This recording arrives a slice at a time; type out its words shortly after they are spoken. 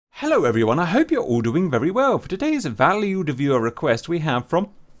Hello everyone, I hope you're all doing very well. For today's valued viewer request we have from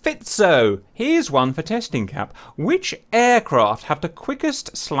Fitzo. Here's one for testing cap. Which aircraft have the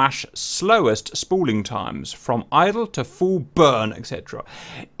quickest / slowest spooling times from idle to full burn, etc.?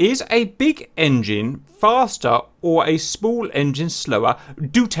 Is a big engine faster or a small engine slower?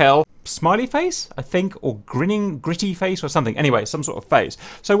 Do tell. Smiley face, I think, or grinning, gritty face or something. Anyway, some sort of face.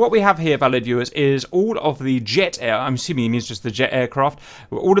 So what we have here, valid viewers, is all of the jet air. I'm assuming he means just the jet aircraft.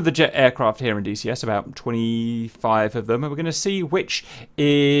 All of the jet aircraft here in DCS, about 25 of them. And we're going to see which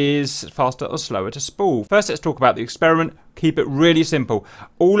is faster or slower to spool. First, let's talk about the experiment. Keep it really simple.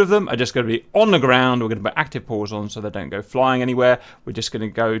 All of them are just going to be on the ground. We're going to put active pause on so they don't go flying anywhere. We're just going to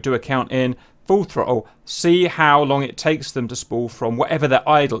go do a count in, full throttle, see how long it takes them to spool from whatever their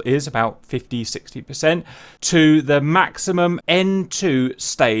idle is, about 50-60%, to the maximum N2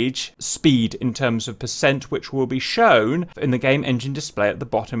 stage speed in terms of percent, which will be shown in the game engine display at the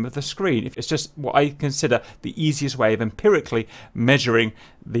bottom of the screen. It's just what I consider the easiest way of empirically measuring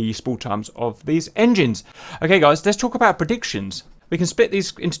the spool times of these engines. Okay guys, let's talk about predictions. We can split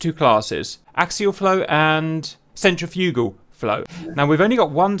these into two classes, axial flow and centrifugal flow. Now we've only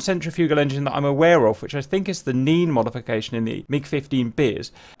got one centrifugal engine that I'm aware of, which I think is the Neen modification in the MiG-15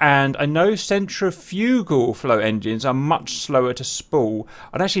 Biz, and I know centrifugal flow engines are much slower to spool.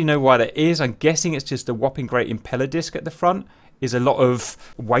 I don't actually know why that is. I'm guessing it's just the whopping great impeller disc at the front is a lot of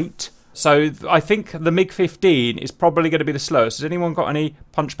weight. So I think the MiG-15 is probably going to be the slowest. Has anyone got any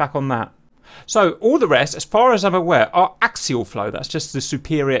punchback on that? So all the rest, as far as I'm aware, are axial flow. That's just the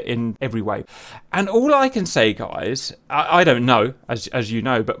superior in every way. And all I can say, guys, I don't know, as you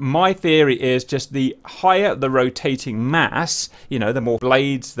know, but my theory is just the higher the rotating mass, you know, the more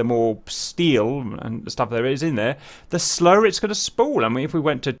blades, the more steel and the stuff there is in there, the slower it's going to spool. I mean, if we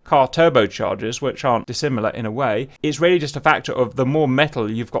went to car turbochargers, which aren't dissimilar in a way, it's really just a factor of the more metal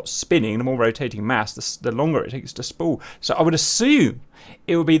you've got spinning, the more rotating mass, the longer it takes to spool. So I would assume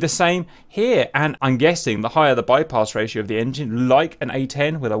it will be the same here, and I'm guessing the higher the bypass ratio of the engine, like an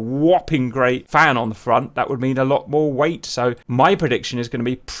A10 with a whopping great fan on the front, that would mean a lot more weight. So my prediction is going to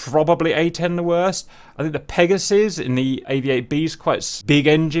be probably A10 the worst. I think the Pegasus in the AV8B is quite a big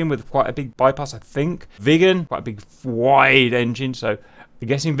engine with quite a big bypass, I think. Vigan, quite a big wide engine, so I'm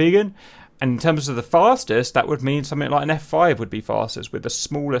guessing Vigan. And in terms of the fastest, that would mean something like an F5 would be fastest, with the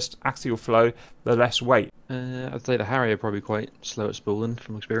smallest axial flow, the less weight. I'd say the Harrier probably quite slow at spooling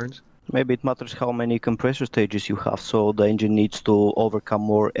from experience. Maybe it matters how many compressor stages you have, so the engine needs to overcome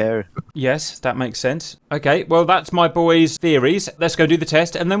more air. Yes, that makes sense. Okay, well that's my boys' theories. Let's go do the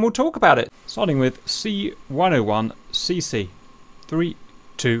test and then we'll talk about it. Starting with C101 CC. 3,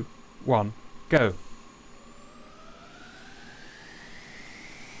 2, 1, go.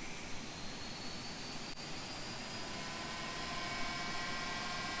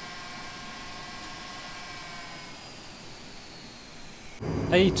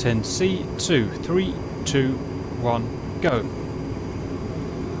 A10C2, 3, 2, 1, go.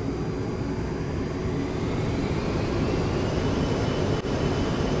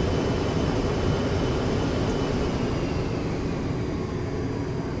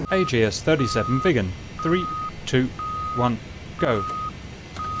 AGS 37 Vigan, 3, 2, 1, go.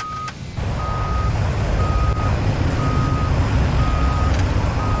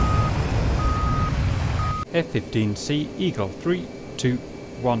 F15C Eagle, 3, 2,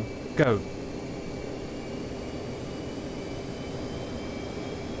 1, go.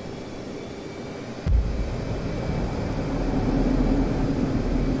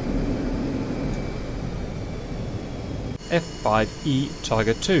 F5E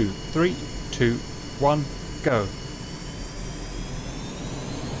Tiger 2, 3, 2, 1, go.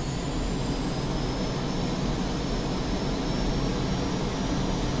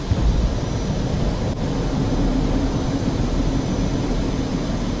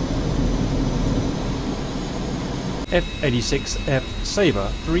 F86F Sabre,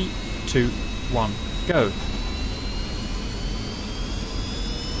 3, 2, 1, go.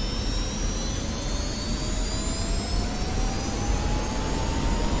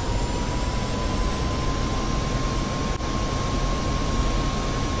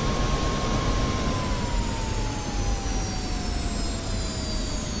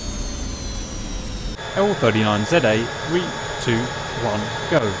 L39ZA, 3, 2,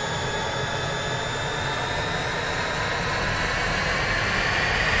 1, go.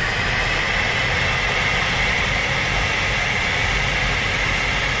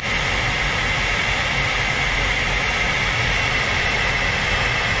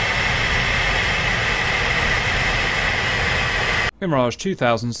 Mirage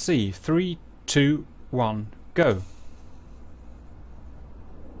 2000C, 3, 2, 1, go.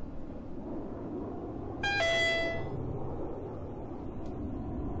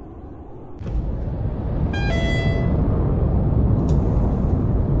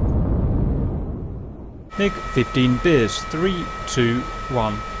 MiG 15 Biz, 3, 2,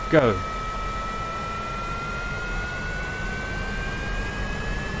 1, go.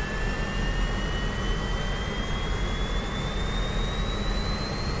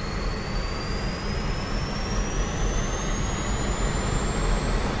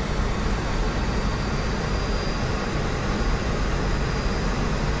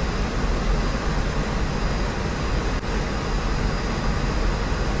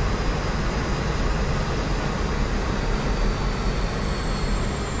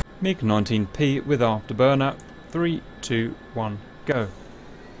 MiG 19P with afterburner, 3, 2, 1, go.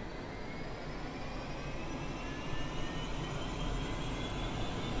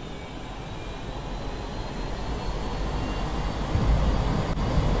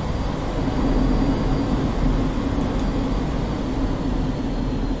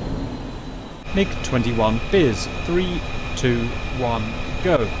 MiG 21 Biz, 3, 2, 1,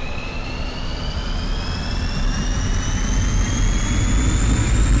 go.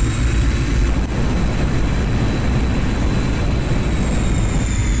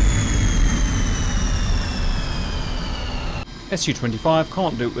 Su-25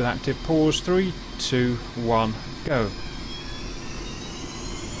 can't do it with active pause. 3, 2, 1, go.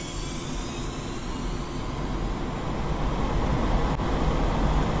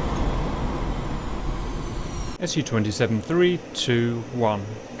 Su-27 3, 2, 1,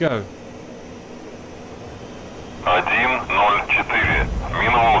 go. 104.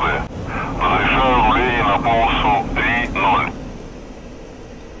 Миновые. Разрешаю руление на полосу 3-0.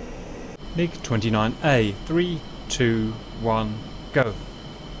 MiG 29A, 3, 2, 1, go.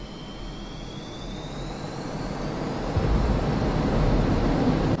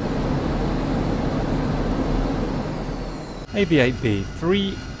 AV-8B,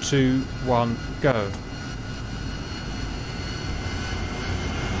 3, 2, 1, go.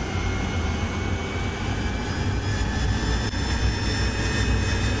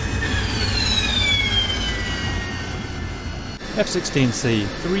 F-16C,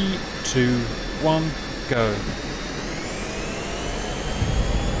 3, 2, 1, go.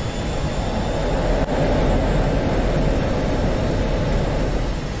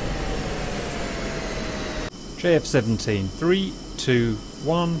 JF-17, 3, 2,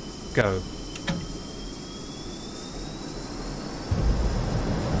 1, go.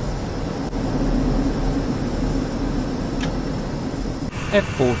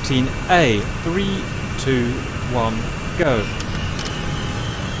 F-14A, 3, 2, 1, go.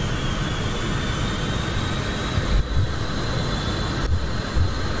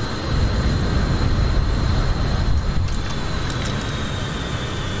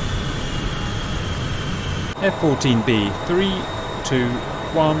 F-14B, 3, 2,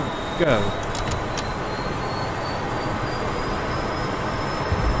 1, go.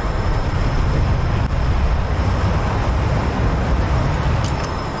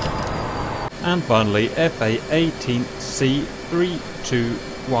 And finally, FA-18C, 3, 2,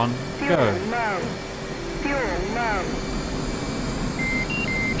 1, go. Fuel low. Fuel low.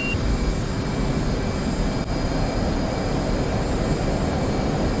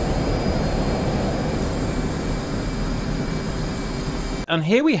 And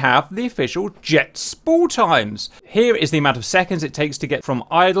here we have the official jet spool times. Here is the amount of seconds it takes to get from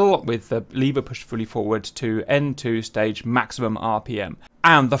idle with the lever pushed fully forward to N2 stage maximum RPM.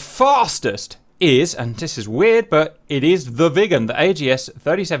 And the fastest is, and this is weird, but it is the Viggen, the AGS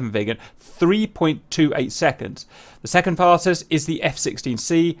 37 Viggen, 3.28 seconds. The second fastest is the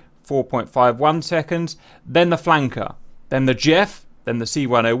F-16C, 4.51 seconds. Then the Flanker, then the Jeff, then the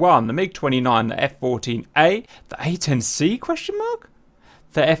C-101, the MiG-29, the F-14A, the A-10C question mark?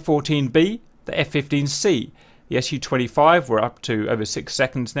 The F-14B, the F-15C, the Su-25, we're up to over 6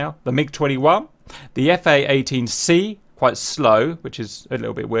 seconds now, the MiG-21, the FA-18C, quite slow, which is a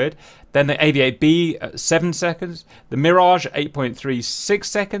little bit weird, then the AV-8B at 7 seconds, the Mirage 8.36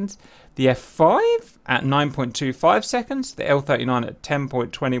 seconds, the F5 at 9.25 seconds, the L39 at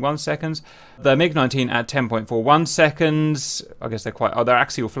 10.21 seconds, the MiG-19 at 10.41 seconds, I guess they're quite old, they're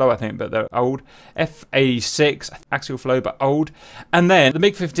axial flow I think, but they're old, F86, axial flow but old, and then the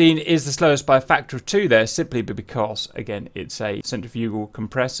MiG-15 is the slowest by a factor of 2 there, simply because, again, it's a centrifugal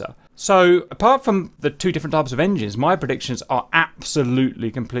compressor. So, apart from the two different types of engines, my predictions are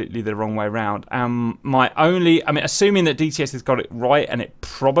absolutely, completely the wrong way around. Assuming that DCS has got it right, and it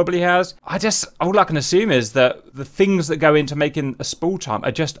probably has, all I can assume is that the things that go into making a spool time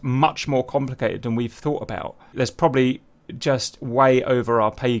are just much more complicated than we've thought about. There's probably just way over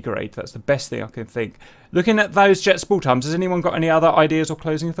our pay grade. That's the best thing I can think. Looking at those jet spool times, has anyone got any other ideas or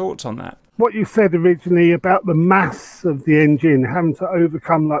closing thoughts on that? What you said originally about the mass of the engine having to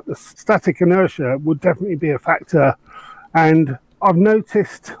overcome like the static inertia would definitely be a factor. And I've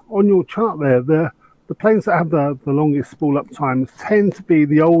noticed on your chart there, the planes that have the longest spool up times tend to be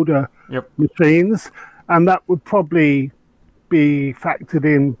the older machines, and that would probably be factored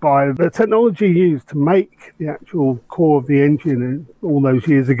in by the technology used to make the actual core of the engine all those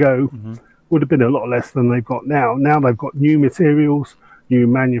years ago. Would have been a lot less than they've got now. Now they've got new materials, new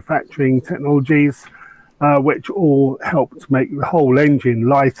manufacturing technologies, which all help to make the whole engine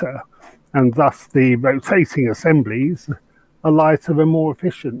lighter, and thus the rotating assemblies are lighter and more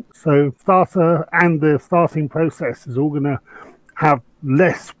efficient. So starter and the starting process is all going to have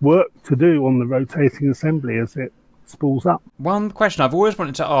less work to do on the rotating assembly as it spools up. One question I've always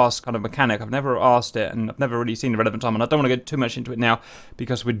wanted to ask kind of mechanic, I've never asked it and I've never really seen the relevant time, and I don't want to get too much into it now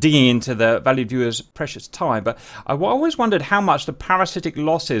because we're digging into the valued viewer's precious time, but I always wondered how much the parasitic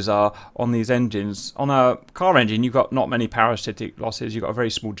losses are on these engines. On a car engine you've got not many parasitic losses, you've got a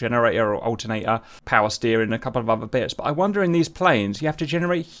very small generator or alternator, power steering and a couple of other bits, but I wonder in these planes you have to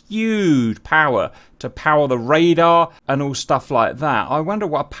generate huge power to power the radar and all stuff like that. I wonder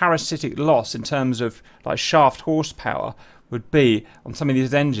what a parasitic loss in terms of like shaft horsepower would be on some of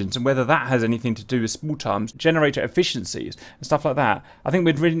these engines, and whether that has anything to do with spool times, generator efficiencies and stuff like that. I think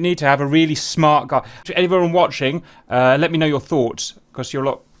we'd really need to have a really smart guy. To everyone watching, let me know your thoughts, because you're a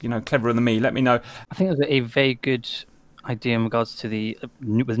lot cleverer than me. Let me know. I think there's a very good idea in regards to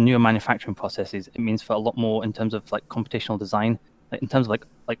with newer manufacturing processes. It means for a lot more in terms of like computational design, in terms of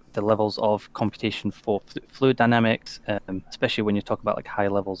like the levels of computation for fluid dynamics, especially when you talk about like high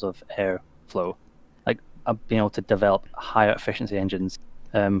levels of air flow. Like being able to develop higher efficiency engines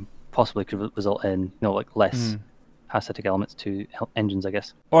possibly could result in like less parasitic elements to engines, I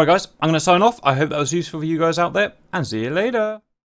guess. All right, guys, I'm going to sign off. I hope that was useful for you guys out there, and see you later.